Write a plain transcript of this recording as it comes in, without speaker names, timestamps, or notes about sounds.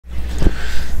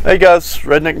Hey guys,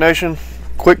 Redneck Nation,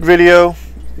 quick video.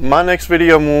 My next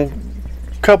video will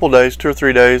couple days, 2 or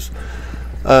 3 days.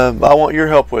 I want your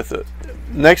help with it.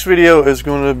 Next video is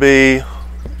going to be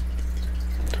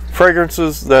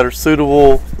fragrances that are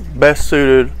suitable, best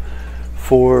suited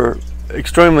for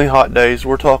extremely hot days.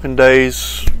 We're talking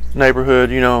days, neighborhood,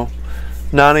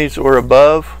 90s or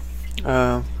above,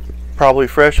 probably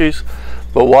freshies.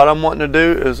 But what I'm wanting to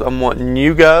do is I'm wanting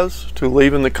you guys to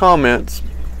leave in the comments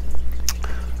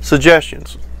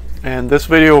suggestions, and this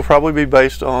video will probably be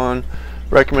based on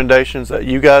recommendations that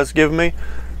you guys give me,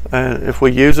 and if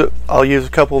we use it, I'll use a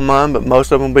couple of mine, but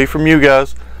most of them will be from you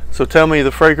guys. So tell me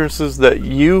the fragrances that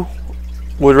you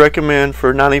would recommend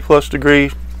for 90+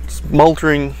 degree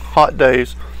smoldering hot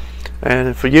days, and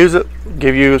if we use it,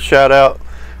 give you a shout out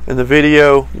in the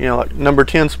video, like number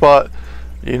 10 spot,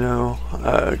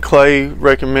 Clay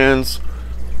recommends,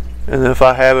 and then if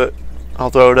I have it, I'll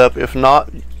throw it up. If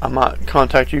not, I might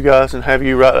contact you guys and have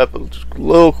you write up a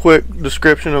little quick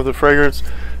description of the fragrance,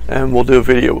 and we'll do a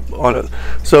video on it.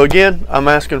 So again, I'm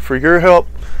asking for your help.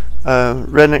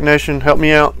 Redneck Nation, help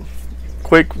me out.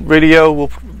 Quick video,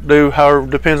 we'll do however,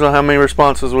 depends on how many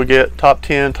responses we get, top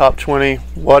 10, top 20,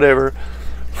 whatever.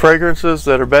 Fragrances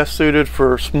that are best suited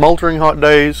for smoldering hot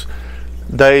days,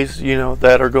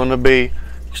 that are going to be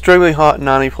extremely hot,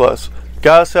 90+.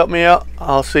 Guys, help me out.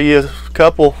 I'll see you a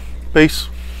couple. Peace.